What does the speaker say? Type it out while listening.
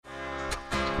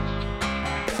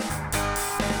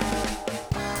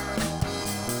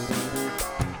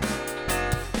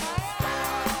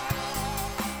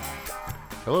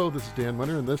Hello, this is Dan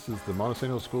Winter, and this is the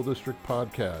Montesano School District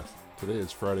Podcast. Today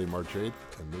is Friday, March 8th,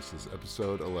 and this is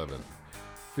episode 11.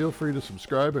 Feel free to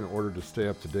subscribe in order to stay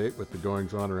up to date with the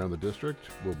goings-on around the district.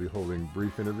 We'll be holding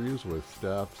brief interviews with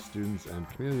staff, students, and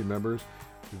community members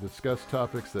to discuss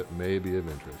topics that may be of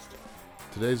interest.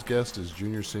 Today's guest is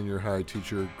junior-senior high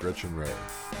teacher Gretchen Ray.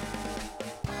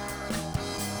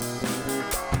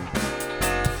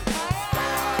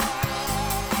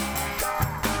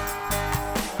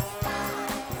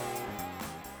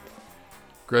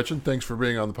 Gretchen, thanks for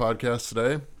being on the podcast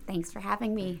today. Thanks for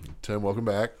having me. Tim, welcome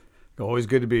back. Always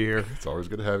good to be here. It's always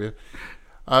good to have you.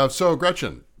 So,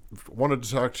 Gretchen, wanted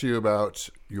to talk to you about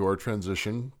your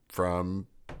transition from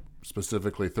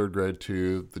specifically third grade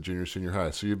to the junior senior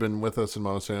high. So you've been with us in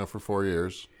Montesano for 4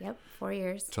 years. Yep, 4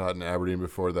 years. Taught in Aberdeen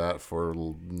before that for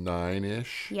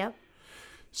 9-ish. Yep.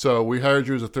 So we hired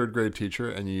you as a third grade teacher,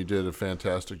 and you did a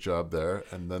fantastic job there.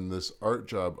 And then this art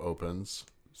job opens.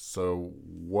 So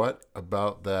what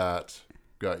about that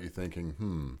got you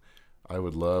thinking, I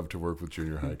would love to work with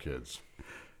junior high kids?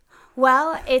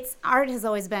 Well, art has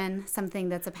always been something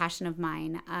that's a passion of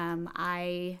mine.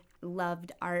 I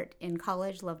loved art in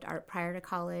college, loved art prior to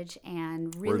college,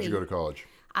 and really... Where did you go to college?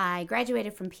 I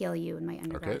graduated from PLU in my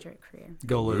undergraduate career.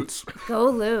 Go Lutes. Go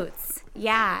Lutes.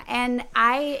 Yeah. And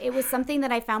it was something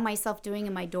that I found myself doing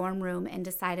in my dorm room and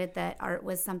decided that art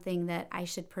was something that I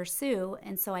should pursue.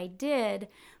 And so I did.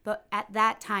 But at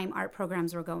that time, art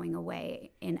programs were going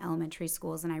away in elementary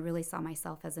schools. And I really saw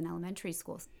myself as an elementary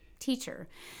school teacher.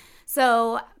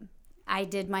 So I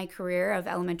did my career of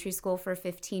elementary school for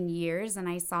 15 years. And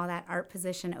I saw that art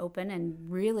position open and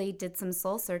really did some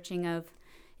soul searching of,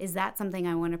 is that something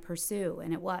I want to pursue?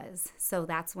 And it was. So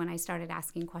that's when I started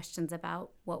asking questions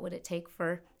about what would it take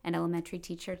for an elementary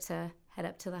teacher to head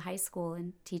up to the high school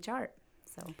and teach art.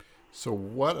 So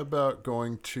what about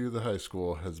going to the high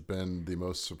school has been the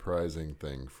most surprising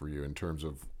thing for you in terms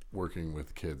of working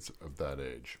with kids of that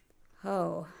age?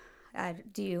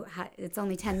 It's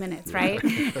only 10 minutes, right?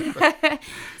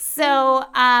 So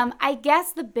I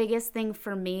guess the biggest thing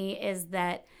for me is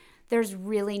that there's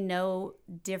really no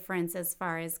difference as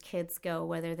far as kids go,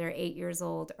 whether they're 8 years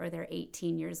old or they're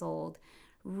 18 years old.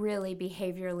 Really,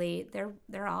 behaviorally,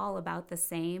 they're all about the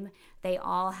same. They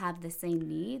all have the same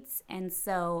needs. And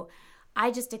so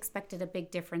I just expected a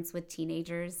big difference with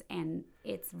teenagers, and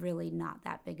it's really not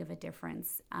that big of a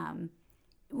difference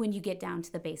when you get down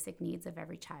to the basic needs of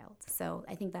every child. So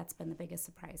I think that's been the biggest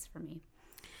surprise for me.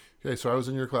 Okay, so I was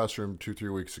in your classroom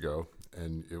 2-3 weeks ago,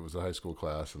 and it was a high school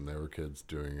class, and there were kids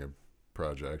doing a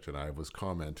project, and I was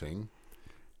commenting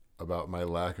about my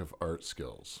lack of art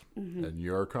skills. Mm-hmm. And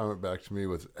your comment back to me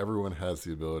was, everyone has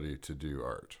the ability to do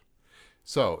art.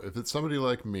 So if it's somebody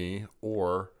like me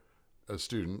or a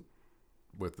student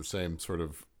with the same sort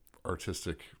of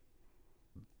artistic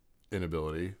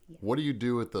inability, what do you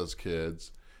do with those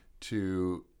kids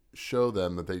to show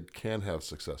them that they can have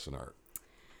success in art?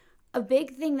 A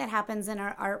big thing that happens in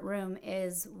our art room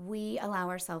is we allow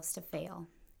ourselves to fail.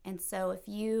 And so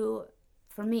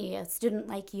for me, a student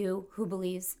like you who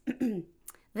believes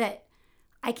that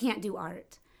I can't do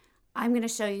art, I'm going to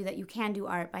show you that you can do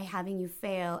art by having you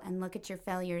fail and look at your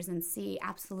failures and see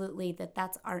absolutely that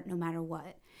that's art no matter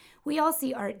what. We all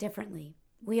see art differently.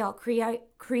 We all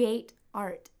create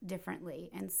art differently.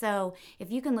 And so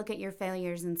if you can look at your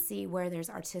failures and see where there's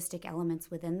artistic elements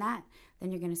within that,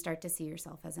 then you're going to start to see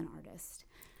yourself as an artist.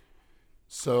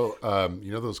 So,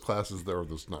 those classes,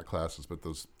 those not classes, but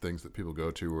those things that people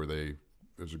go to where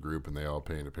there's a group and they all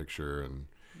paint a picture, and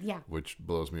which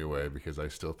blows me away because I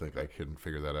still think I couldn't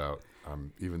figure that out,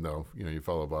 even though, you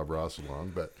follow Bob Ross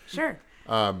along. But sure.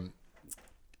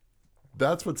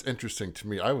 That's what's interesting to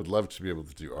me. I would love to be able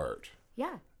to do art.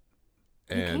 Yeah,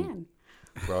 and, you can.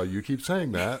 Well, you keep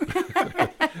saying that.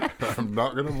 I'm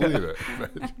not going to believe it.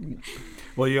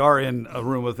 Well, you are in a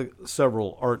room with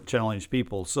several art challenged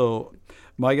people. So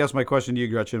I guess my question to you,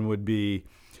 Gretchen, would be,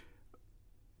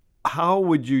 how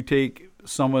would you take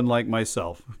someone like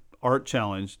myself, art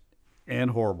challenged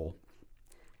and horrible,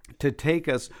 to take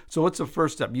us? So what's the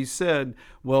first step? You said,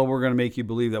 well, we're going to make you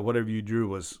believe that whatever you drew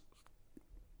was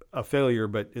a failure,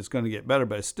 but it's going to get better.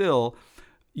 But still,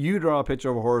 you draw a picture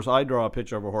of a horse, I draw a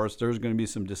picture of a horse, there's going to be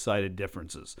some decided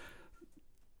differences.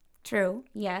 True,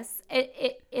 yes.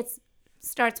 It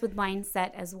starts with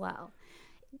mindset as well.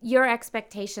 Your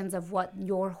expectations of what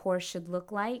your horse should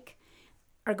look like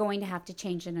are going to have to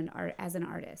change as an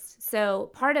artist.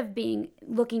 So part of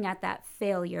looking at that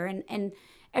failure, and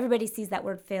everybody sees that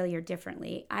word failure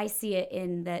differently. I see it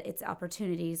in that it's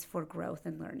opportunities for growth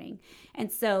and learning.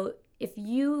 And so if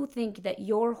you think that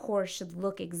your horse should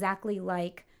look exactly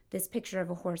like this picture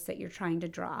of a horse that you're trying to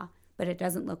draw, but it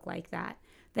doesn't look like that,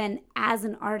 then as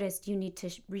an artist, you need to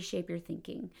reshape your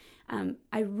thinking.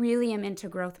 I really am into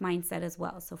growth mindset as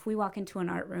well. So if we walk into an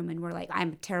art room and we're like,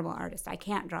 I'm a terrible artist, I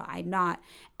can't draw, I'm not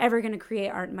ever going to create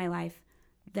art in my life,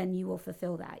 then you will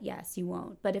fulfill that. Yes, you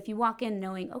won't. But if you walk in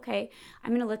knowing, okay,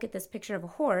 I'm going to look at this picture of a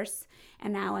horse,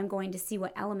 and now I'm going to see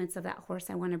what elements of that horse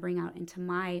I want to bring out into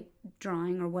my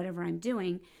drawing or whatever I'm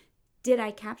doing. Did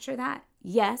I capture that?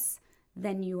 Yes.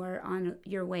 Then you are on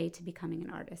your way to becoming an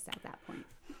artist at that point.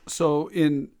 So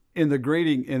in the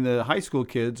grading, in the high school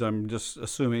kids, I'm just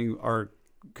assuming are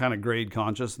kind of grade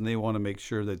conscious, and they want to make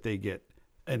sure that they get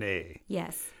an A.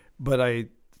 Yes. But I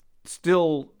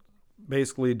still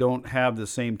basically don't have the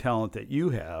same talent that you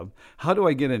have. How do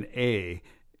I get an A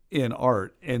in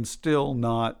art and still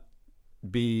not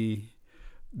be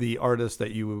the artist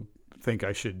that you think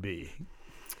I should be?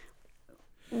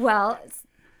 Well,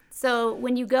 so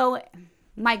when you go,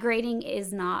 my grading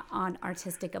is not on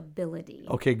artistic ability.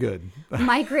 Okay, good.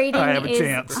 My grading I have a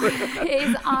chance.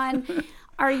 is on,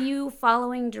 are you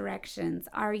following directions?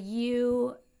 Are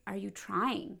you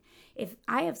trying? If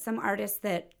I have some artists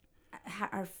that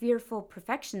are fearful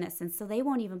perfectionists, and so they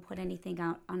won't even put anything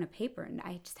out on a paper, and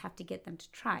I just have to get them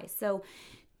to try. So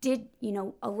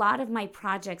a lot of my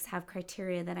projects have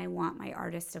criteria that I want my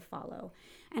artists to follow.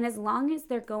 And as long as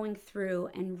they're going through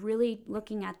and really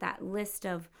looking at that list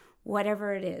of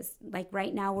whatever it is, like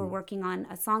right now we're working on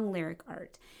a song lyric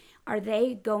art, are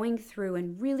they going through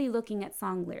and really looking at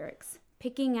song lyrics,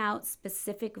 picking out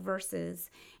specific verses,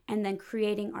 and then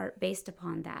creating art based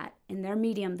upon that in their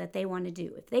medium that they want to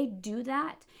do? If they do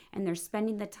that and they're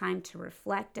spending the time to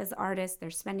reflect as artists,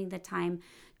 they're spending the time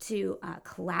to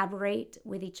collaborate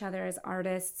with each other as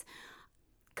artists,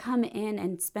 come in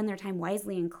and spend their time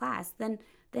wisely in class, then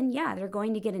yeah, they're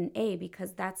going to get an A,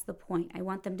 because that's the point. I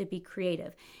want them to be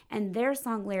creative. And their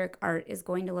song lyric art is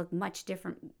going to look much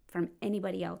different from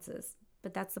anybody else's.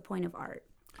 But that's the point of art.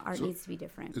 Art needs to be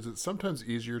different. Is it sometimes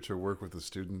easier to work with a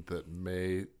student that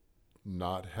may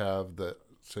not have that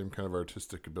same kind of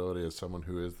artistic ability as someone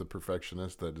who is the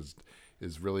perfectionist, that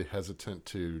is really hesitant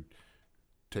to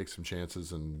take some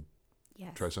chances and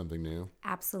try something new?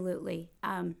 Absolutely.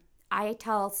 I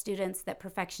tell students that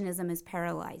perfectionism is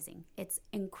paralyzing. It's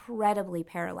incredibly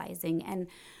paralyzing. And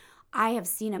I have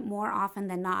seen it more often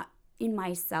than not in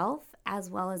myself as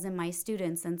well as in my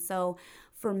students. And so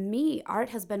for me, art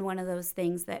has been one of those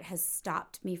things that has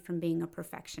stopped me from being a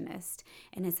perfectionist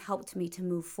and has helped me to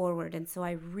move forward. And so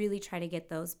I really try to get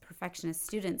those perfectionist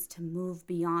students to move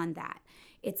beyond that.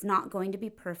 It's not going to be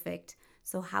perfect.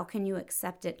 So how can you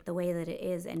accept it the way that it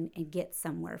is and get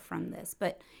somewhere from this?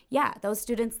 But yeah, those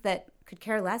students that could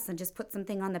care less and just put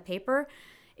something on the paper,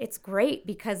 it's great,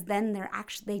 because then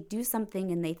they do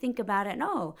something and they think about it and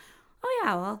oh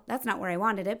yeah, well, that's not where I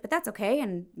wanted it, but that's okay.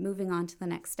 And moving on to the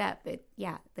next step,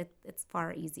 it's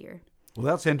far easier. Well,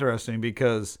 that's interesting,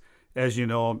 because as you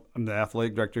know, I'm the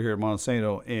athletic director here at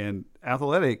Montesano, and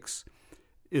athletics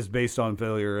is based on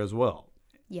failure as well.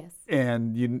 Yes.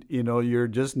 And you know you're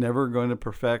just never going to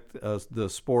perfect the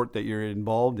sport that you're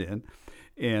involved in,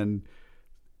 and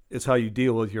it's how you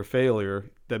deal with your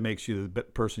failure that makes you the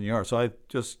person you are. So I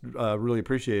just really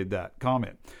appreciated that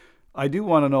comment. I do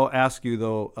want to ask you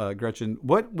though, Gretchen,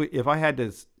 what if I had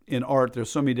to, in art, there's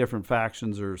so many different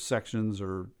factions or sections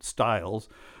or styles,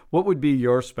 what would be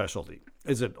your specialty?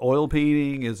 Is it oil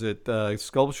painting? Is it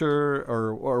sculpture?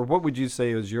 Or what would you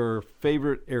say is your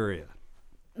favorite area?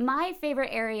 My favorite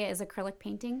area is acrylic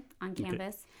painting on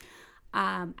canvas.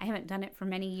 I haven't done it for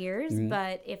many years,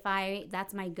 but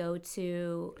that's my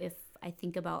go-to. If I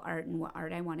think about art and what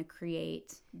art I want to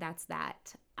create, that's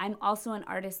that. I'm also an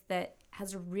artist that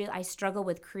I struggle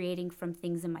with creating from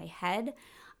things in my head.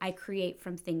 I create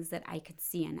from things that I could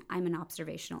see, and I'm an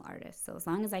observational artist. So as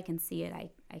long as I can see it,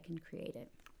 I can create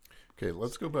it. Okay,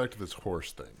 let's go back to this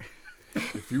horse thing.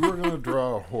 If you were going to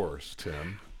draw a horse,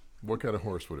 Tim, what kind of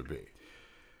horse would it be?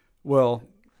 Well,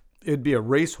 it'd be a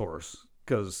racehorse,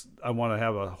 because I want to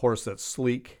have a horse that's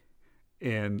sleek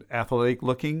and athletic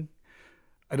looking.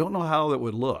 I don't know how that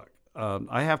would look.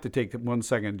 I have to take 1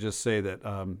 second and just say that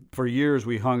for years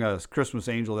we hung a Christmas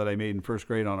angel that I made in first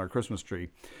grade on our Christmas tree.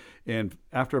 And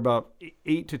after about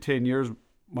 8 to 10 years,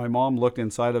 my mom looked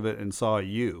inside of it and saw a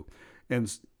U.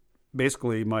 And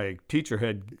basically my teacher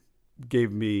had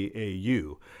gave me a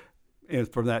U. And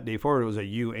from that day forward, it was a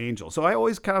U angel. So I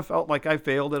always kind of felt like I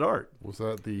failed at art. Was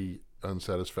that the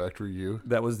unsatisfactory U?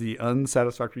 That was the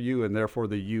unsatisfactory U, and therefore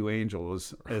the U angel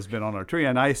has been on our tree,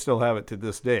 and I still have it to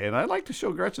this day. And I'd like to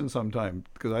show Gretchen sometime,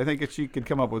 because I think she could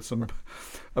come up with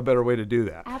a better way to do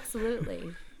that.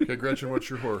 Absolutely. Okay, Gretchen, what's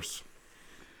your horse?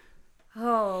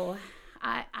 Oh,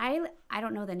 I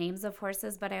don't know the names of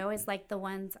horses, but I always like the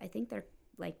ones, I think they're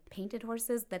like painted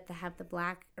horses that have the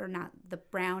black, or not, the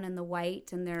brown and the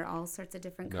white, and they're all sorts of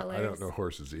different colors. I don't know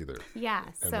horses either. Yeah.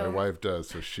 And my wife does,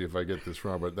 so if I get this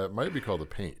wrong, but that might be called a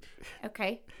paint.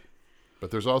 Okay.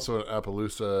 But there's also an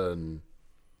Appaloosa, and,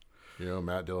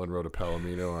 Matt Dillon rode a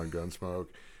Palomino on Gunsmoke.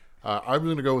 I'm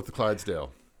going to go with the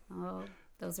Clydesdale. Oh,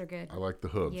 those are good. I like the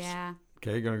hooves. Yeah.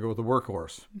 Okay, you're going to go with the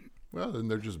workhorse. Well, then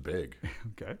they're just big.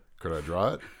 Okay. Could I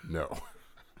draw it? No.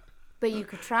 But you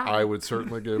could try. I would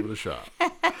certainly give it a shot.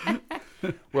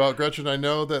 Well, Gretchen, I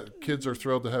know that kids are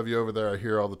thrilled to have you over there. I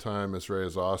hear all the time Miss Ray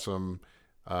is awesome,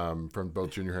 from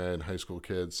both junior high and high school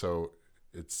kids. So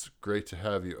it's great to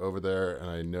have you over there. And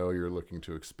I know you're looking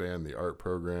to expand the art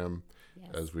program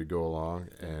as we go along.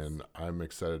 And I'm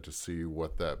excited to see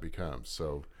what that becomes.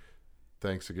 So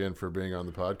thanks again for being on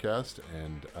the podcast,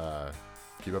 and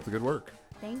keep up the good work.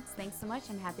 Thanks so much.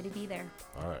 I'm happy to be there.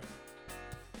 All right.